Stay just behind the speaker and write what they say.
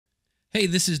Hey,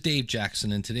 this is Dave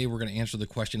Jackson, and today we're going to answer the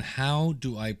question, how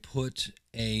do I put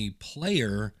a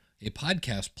player, a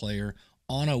podcast player,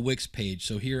 on a Wix page?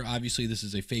 So here, obviously, this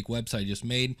is a fake website I just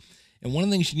made. And one of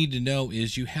the things you need to know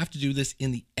is you have to do this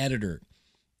in the editor.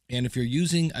 And if you're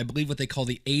using, I believe, what they call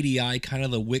the ADI, kind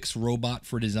of the Wix robot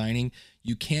for designing,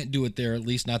 you can't do it there, at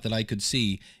least not that I could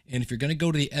see. And if you're going to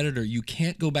go to the editor, you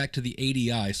can't go back to the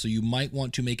ADI. So you might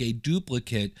want to make a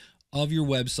duplicate of your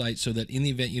website so that in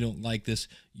the event you don't like this,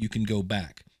 you can go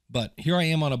back. But here I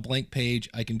am on a blank page.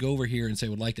 I can go over here and say I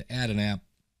would like to add an app,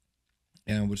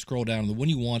 and I would scroll down. The one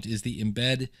you want is the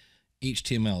embed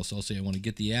HTML. So I'll say I want to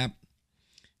get the app.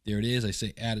 There it is. I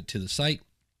say add it to the site,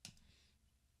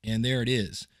 and there it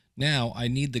is. Now I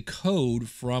need the code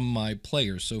from my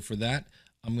player. So for that,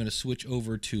 I'm going to switch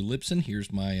over to Libsyn.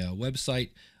 Here's my website.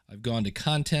 I've gone to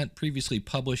content, previously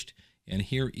published, and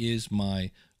here is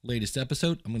my latest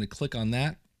episode. I'm going to click on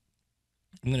that.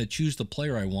 I'm going to choose the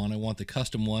player I want. I want the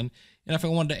custom one. And if I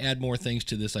wanted to add more things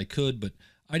to this, I could, but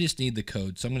I just need the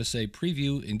code. So I'm going to say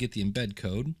preview and get the embed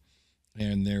code.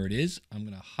 And there it is. I'm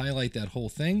going to highlight that whole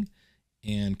thing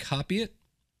and copy it.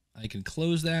 I can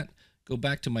close that, go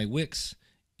back to my Wix,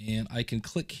 and I can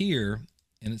click here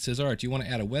and it says, all right, do you want to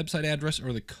add a website address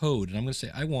or the code? And I'm going to say,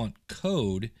 I want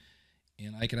code.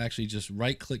 And I can actually just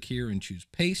right click here and choose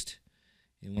paste.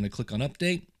 And when I click on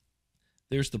update,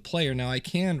 there's the player. Now I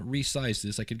can resize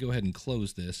this. I could go ahead and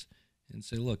close this and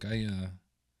say, look,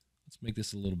 let's make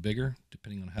this a little bigger,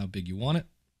 depending on how big you want it.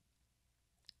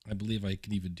 I believe I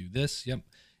can even do this. Yep.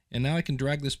 And now I can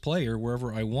drag this player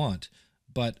wherever I want.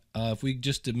 But if we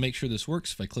just to make sure this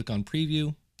works, if I click on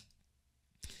preview,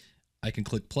 I can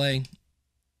click play.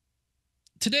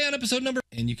 Today on episode number,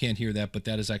 and you can't hear that, but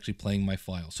that is actually playing my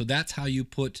file. So that's how you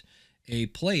put a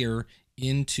player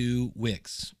into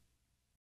Wix.